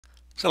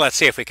So let's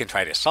see if we can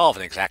try to solve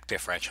an exact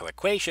differential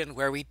equation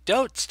where we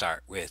don't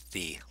start with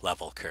the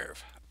level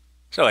curve.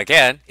 So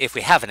again, if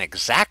we have an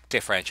exact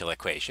differential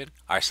equation,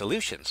 our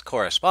solutions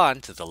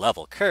correspond to the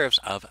level curves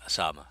of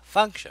some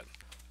function.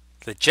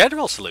 The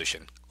general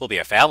solution will be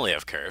a family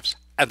of curves,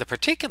 and the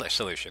particular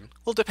solution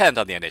will depend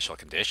on the initial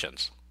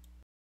conditions.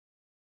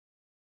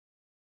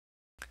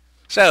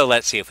 So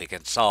let's see if we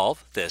can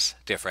solve this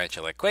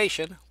differential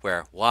equation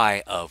where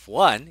y of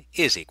 1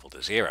 is equal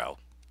to 0.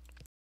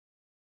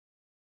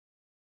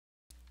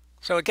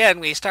 So again,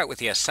 we start with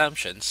the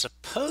assumption,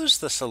 suppose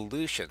the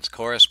solutions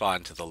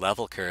correspond to the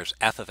level curves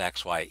f of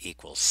xy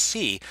equals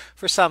c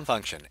for some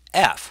function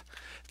f.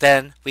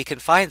 Then we can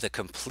find the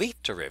complete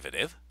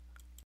derivative.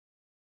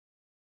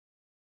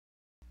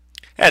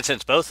 And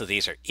since both of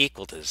these are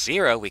equal to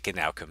 0, we can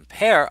now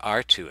compare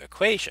our two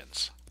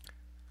equations.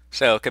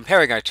 So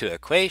comparing our two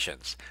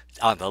equations,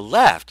 on the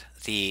left,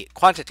 the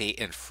quantity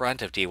in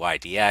front of dy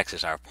dx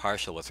is our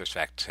partial with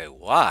respect to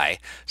y.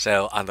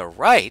 So on the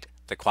right,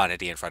 the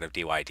quantity in front of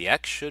dy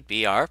dx should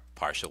be our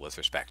partial with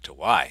respect to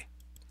y.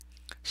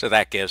 So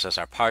that gives us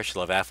our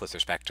partial of f with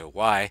respect to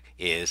y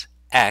is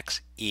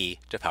x e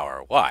to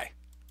power y.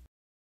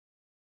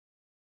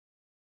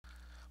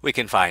 We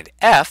can find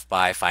f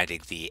by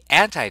finding the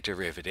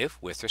antiderivative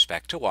with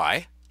respect to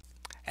y.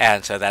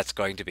 And so that's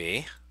going to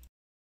be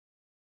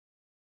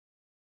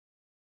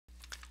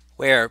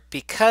where,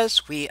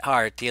 because we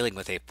are dealing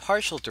with a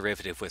partial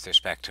derivative with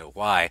respect to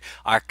y,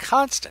 our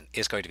constant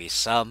is going to be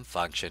some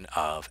function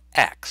of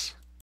x.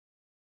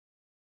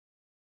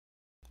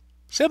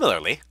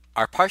 Similarly,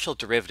 our partial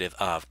derivative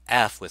of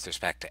f with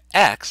respect to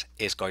x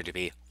is going to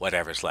be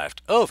whatever's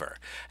left over.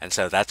 And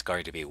so that's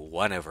going to be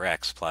 1 over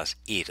x plus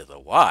e to the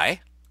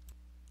y.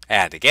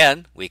 And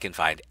again, we can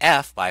find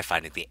f by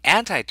finding the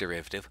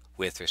antiderivative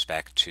with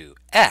respect to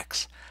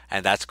x.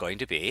 And that's going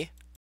to be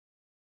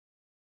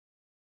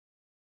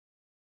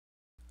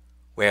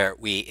where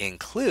we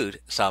include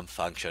some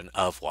function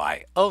of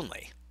y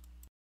only.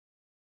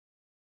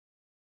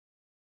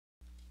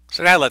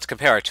 So now let's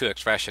compare our two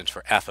expressions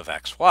for f of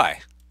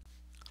xy.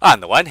 On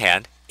the one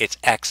hand, it's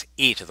x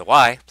e to the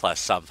y plus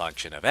some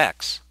function of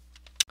x.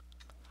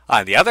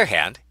 On the other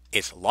hand,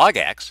 it's log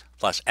x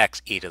plus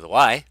x e to the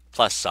y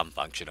plus some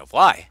function of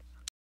y.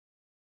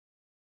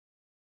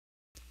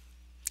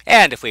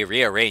 And if we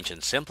rearrange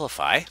and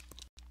simplify,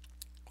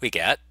 we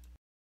get,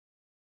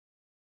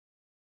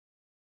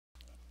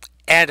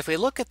 and if we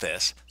look at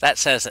this, that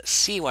says that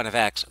c1 of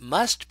x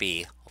must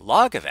be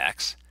log of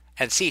x,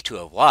 and c2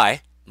 of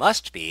y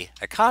must be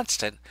a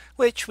constant,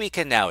 which we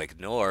can now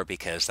ignore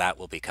because that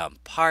will become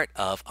part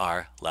of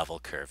our level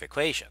curve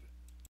equation.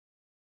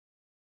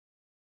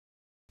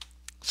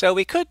 So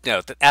we could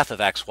note that f of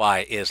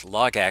xy is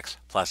log x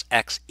plus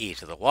x e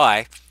to the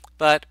y,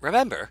 but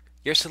remember,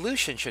 your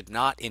solution should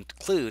not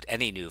include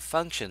any new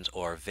functions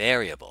or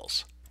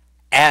variables.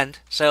 And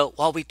so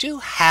while we do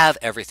have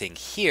everything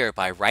here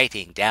by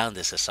writing down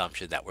this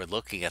assumption that we're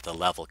looking at the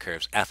level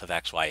curves f of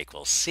xy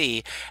equals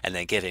c and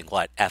then giving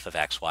what f of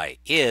xy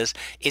is,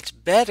 it's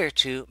better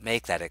to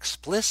make that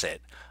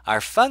explicit. Our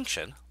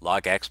function,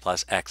 log x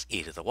plus x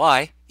e to the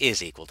y,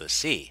 is equal to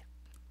c.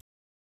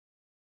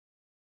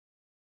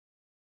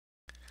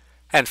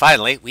 And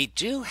finally, we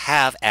do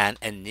have an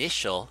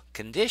initial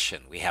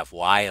condition. We have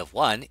y of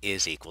 1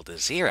 is equal to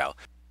 0.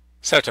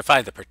 So to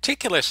find the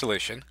particular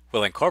solution,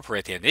 we'll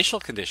incorporate the initial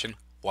condition,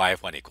 y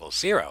of 1 equals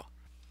 0.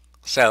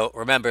 So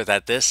remember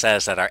that this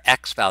says that our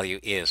x value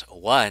is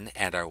 1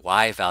 and our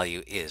y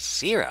value is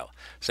 0.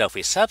 So if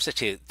we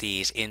substitute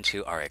these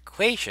into our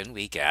equation,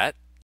 we get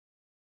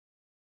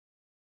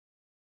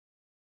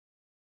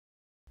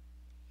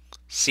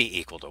c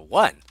equal to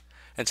 1.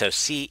 And so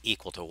c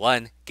equal to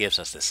 1 gives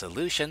us the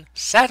solution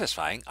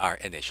satisfying our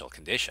initial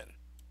condition.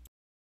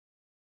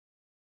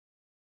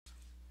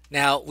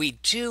 Now, we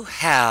do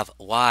have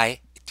y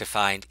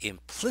defined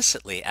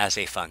implicitly as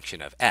a function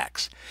of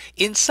x.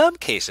 In some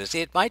cases,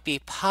 it might be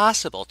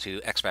possible to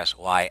express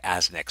y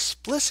as an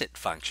explicit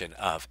function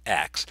of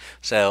x.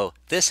 So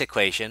this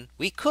equation,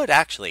 we could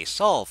actually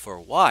solve for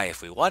y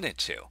if we wanted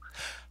to.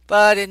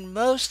 But in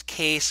most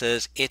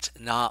cases, it's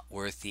not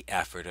worth the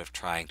effort of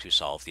trying to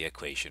solve the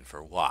equation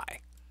for y.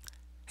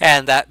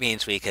 And that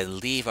means we can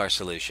leave our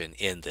solution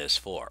in this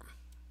form.